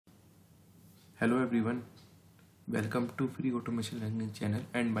Hello everyone, welcome to Free Automation Learning channel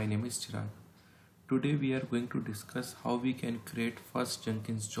and my name is Chirag. Today we are going to discuss how we can create first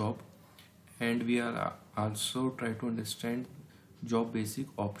Jenkins job, and we are also try to understand job basic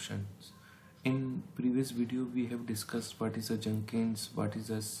options. In previous video we have discussed what is a Jenkins, what is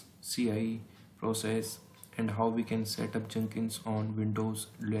a CI process, and how we can set up Jenkins on Windows,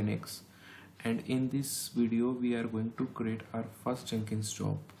 Linux. And in this video we are going to create our first Jenkins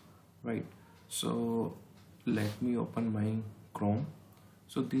job, right? So let me open my Chrome.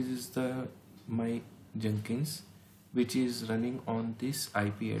 So this is the my Jenkins, which is running on this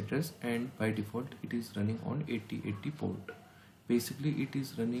IP address, and by default it is running on 8080 port. Basically it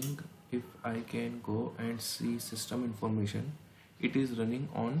is running, if I can go and see system information, it is running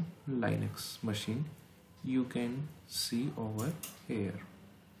on Linux machine. You can see over here,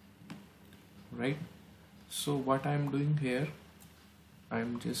 right? So what I am doing here, I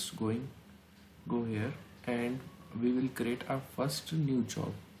am just go here and we will create our first new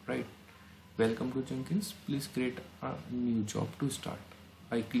job, right? Welcome to Jenkins, please create a new job to start.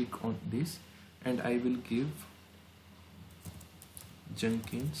 I click on this and I will give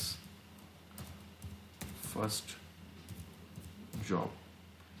Jenkins first job.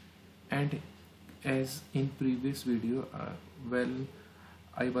 And as in previous video,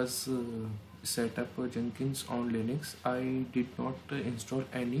 I was set up Jenkins on Linux. I did not install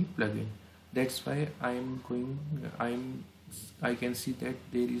any plugin. That's why I can see that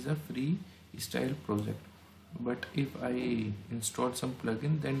there is a free style project, but if I install some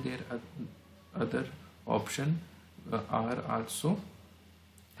plugin, then there are other option are also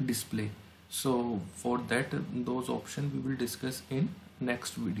display. So for that, those options we will discuss in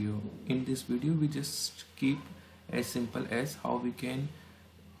next video. In this video we just keep as simple as how we can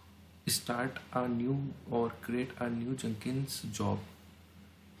start a new or create a new Jenkins job.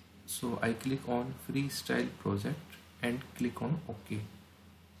 So I click on freestyle project and click on OK,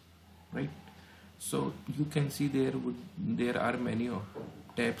 right? So you can see there are many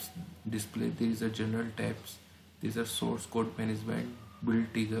tabs display. There is a general tabs, these are source code management,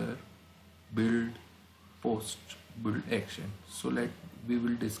 build trigger, build, post, build action. So we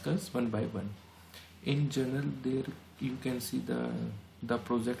will discuss one by one. In general, there you can see the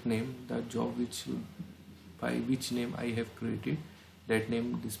project name, the job by which name I have created, that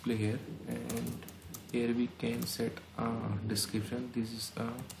name display here, and here we can set a description. This is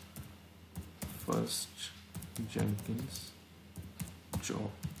a first Jenkins job,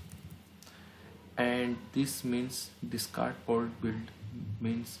 and this means discard old build,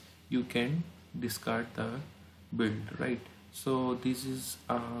 means you can discard the build, right? So this is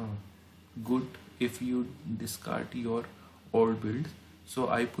good if you discard your old builds. So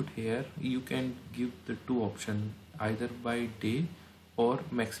I put here, you can give the two options, either by day or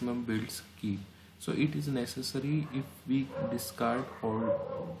maximum builds keep. So it is necessary if we discard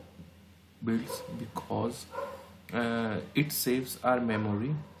all builds, because it saves our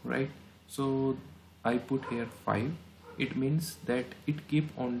memory, right? So I put here 5. It means that it keep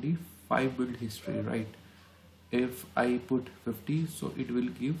only 5 build history, right? If I put 50, so it will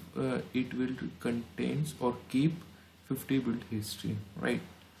give it will contains or keep 50 build history, right?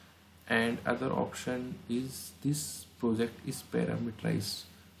 And other option is this project is parameterized.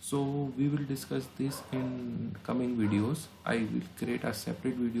 So we will discuss this in coming videos. I will create a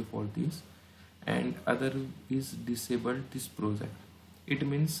separate video for this. And other is disable this project. It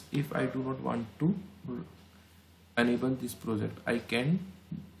means if I do not want to enable this project, I can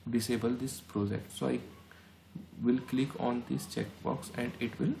disable this project. So I will click on this checkbox and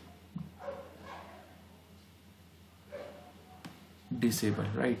it will disable,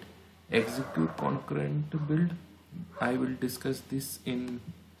 right? Execute concurrent build, I will discuss this in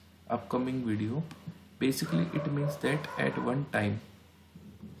upcoming video. Basically it means that at one time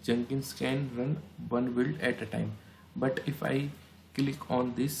Jenkins can run one build at a time, but if I click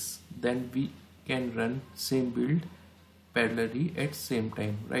on this, then we can run same build parallelly at same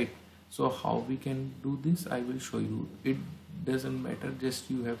time, right? So how we can do this, I will show you. It doesn't matter, just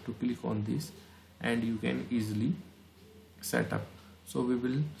you have to click on this and you can easily set up. So we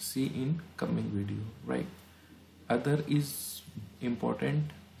will see in coming video, right? Other is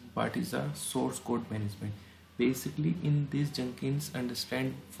important part is a source code management. Basically in this Jenkins,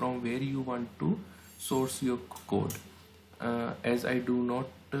 understand from where you want to source your code. As I do not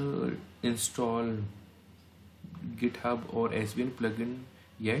install GitHub or SVN plugin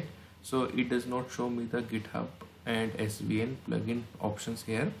yet, so it does not show me the GitHub and SVN plugin options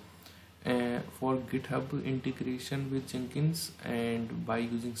here. For GitHub integration with Jenkins and by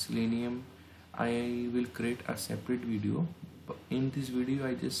using Selenium, I will create a separate video. In this video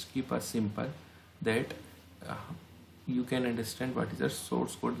I just keep a simple that uh, you can understand what is a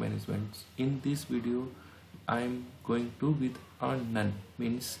source code management. In this video I'm going to with a none,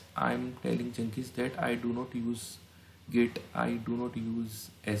 means I'm telling Jenkins that I do not use Git, I do not use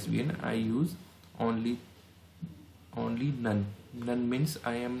SVN, I use only none. None means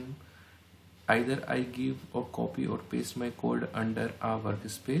I am either I give or copy or paste my code under a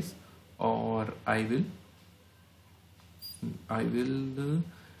workspace, or I will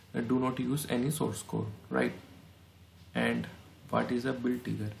do not use any source code, right? And what is a build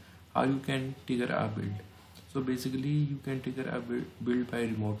trigger? How you can trigger a build? So basically you can trigger a build by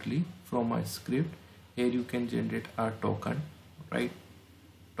remotely from a script. Here you can generate a token, right?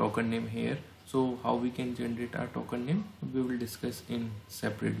 Token name here. So how we can generate a token name, we will discuss in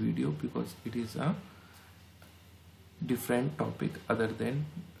separate video, because it is a different topic other than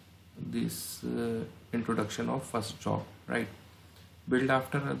this introduction of first job, right? Build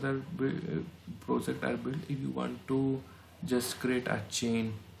after other project are built. If you want to just create a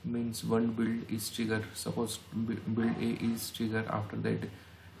chain, means one build is trigger, suppose build A is trigger, after that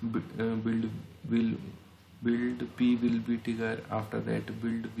build B will be trigger, after that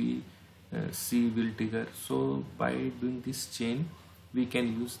build B C will trigger. So by doing this chain we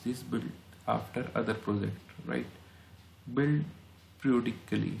can use this build after other project, right? Build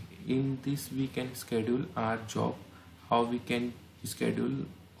periodically. In this we can schedule our job, how we can schedule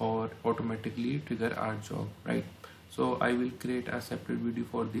or automatically trigger our job, right? So I will create a separate video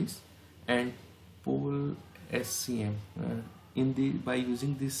for this. And poll SCM, in the by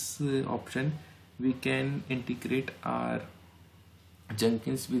using this option we can integrate our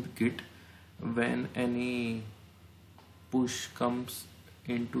Jenkins with Git. When any push comes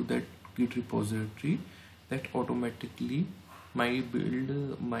into that Git repository, that automatically my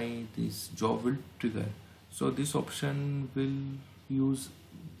this job will trigger. So this option will use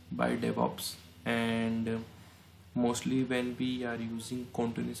by DevOps, and mostly when we are using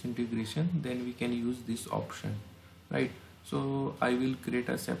continuous integration, then we can use this option, right? So I will create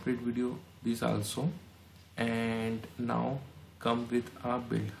a separate video this also. And now come with a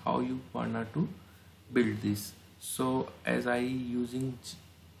build, how you wanna to build this. So as I using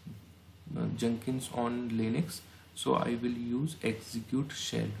Jenkins on Linux, so I will use execute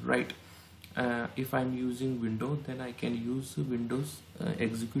shell, right? If I'm using Windows, then I can use Windows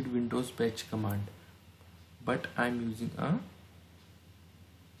execute Windows batch command, but I'm using a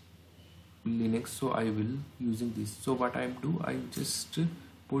Linux, so I will using this. So what I do, I just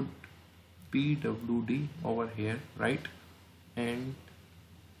put pwd over here, right? And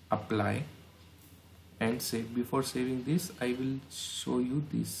apply and save. Before saving this, I will show you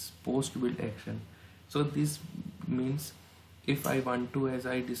this post build action. So this means if I want to, as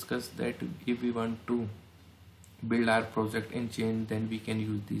I discussed, that if we want to build our project in chain, then we can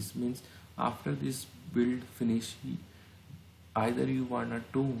use this. Means after this build finish, either you wanna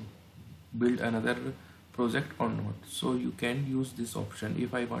to build another project or not, so you can use this option.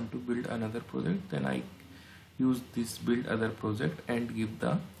 If I want to build another project, then I use this build other project and give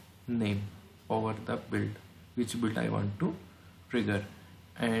the name over the build, which build I want to trigger.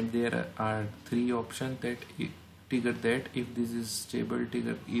 And there are three options that trigger that. If this is stable,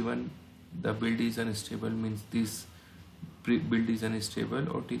 trigger even the build is unstable, means this build is unstable,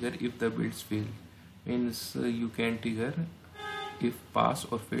 or trigger if the builds fail, means you can trigger if pass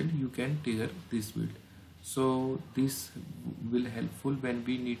or fail, you can trigger this build. So this will helpful when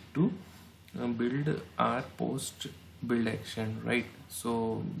we need to build our post build action, right?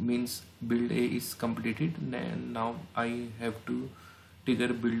 So means build A is completed, and now I have to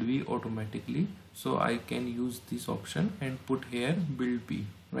trigger build B automatically, so I can use this option and put here build B,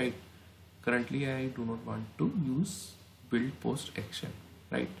 right? Currently I do not want to use build post action,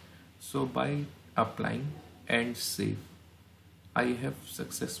 right? So by applying and save, I have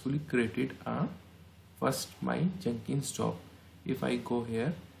successfully created a first my Jenkins job. If I go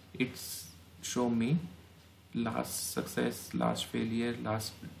here, it's show me last success, last failure,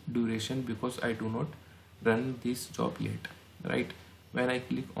 last duration, because I do not run this job yet, right? When I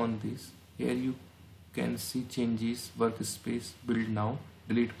click on this, here you can see changes, workspace, build now,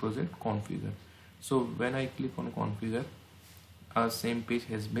 delete project, configure. So when I click on configure, our same page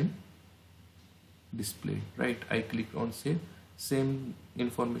has been displayed, right? I click on save, same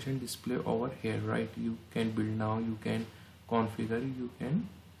information display over here, right? You can build now, you can configure, you can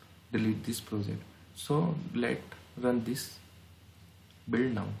delete this project. So let run this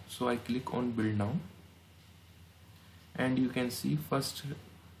build now. So I click on build now, and you can see first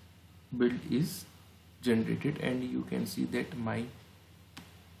build is generated, and you can see that my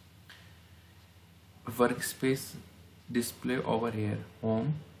workspace display over here,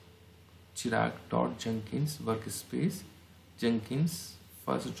 home, chirag.jenkins workspace Jenkins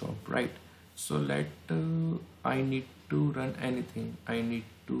first job, right? So I need to run anything. I need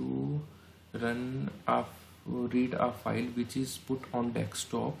to run a read a file which is put on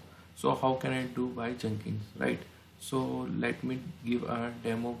desktop. So how can I do by Jenkins, right? So let me give a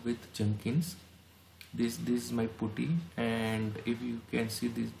demo with Jenkins. This is my putty, and if you can see,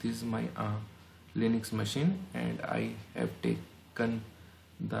 this is my Linux machine, and I have taken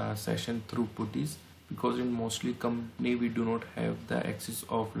the session through putties, because in mostly company we do not have the access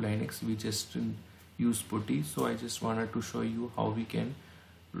of Linux, we just use putty. So I just wanted to show you how we can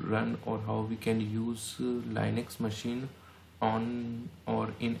run or how we can use Linux machine on or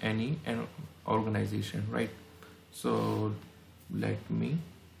in any an organization, right? So let me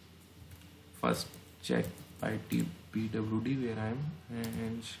first check pwd where I am,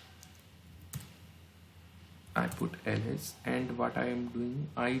 and I put ls, and what I am doing,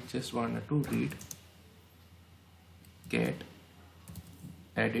 I just wanted to read get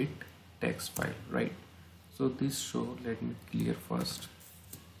edit text file, right? So this show, let me clear first.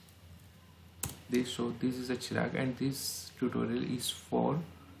 This show, this is a Chirag, and this tutorial is for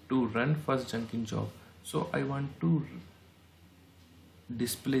to run first Jenkins job. So I want to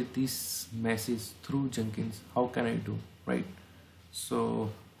display this message through Jenkins. How can I do, right?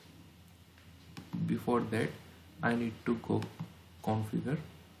 So before that I need to go configure,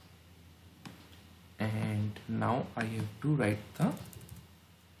 and now I have to write the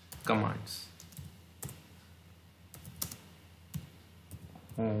commands.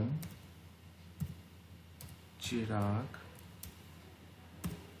 Home Chirag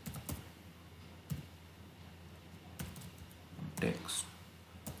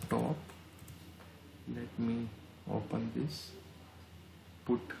desktop. Let me open this,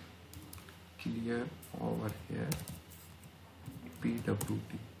 put clear over here pwd.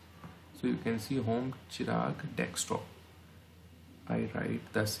 So you can see home Chirag desktop. I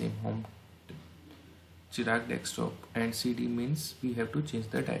write the same home Chirag desktop, and cd means we have to change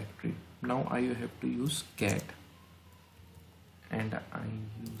the directory. Now I have to use cat, and I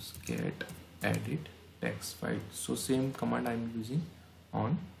use get edit text file. So same command I am using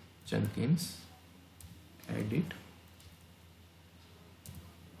on Jenkins, edit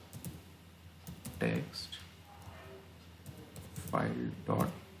text file dot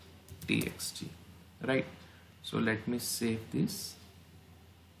txt, right? So let me save this,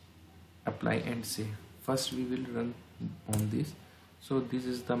 apply and save. First we will run on this. So this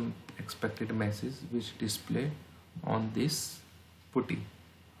is the expected message which display on this putty.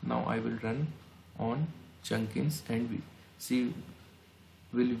 Now I will run on Jenkins, and we see,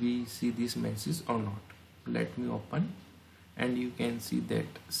 will we see this message or not. Let me open, and you can see that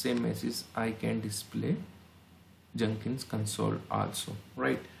same message I can display Jenkins console also,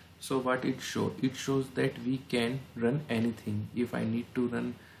 right? So what it shows, it shows that we can run anything. If I need to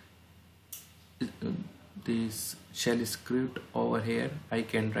run this shell script over here, I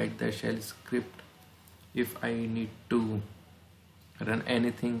can write the shell script. If I need to run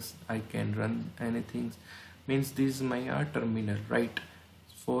anything, I can run anything. Means this is my terminal, right,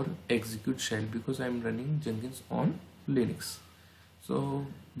 for execute shell, because I am running Jenkins on Linux. So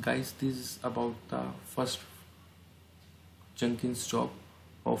guys, this is about the first Jenkins job.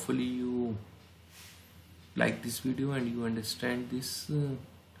 Hopefully you like this video and you understand this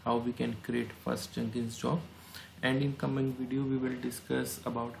how we can create first Jenkins job. And in coming video we will discuss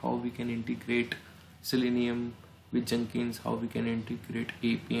about how we can integrate Selenium with Jenkins, how we can integrate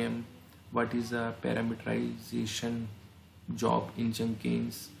APM, what is a parameterization job in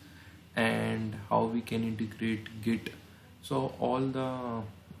Jenkins, and how we can integrate Git. So all the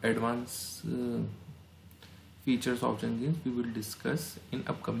advanced features of Jenkins we will discuss in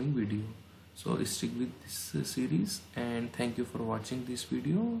upcoming video. So stick with this series, and thank you for watching this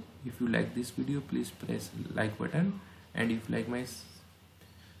video. If you like this video, please press like button, and if you like my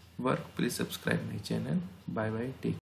work, please subscribe my channel. Bye bye, take care.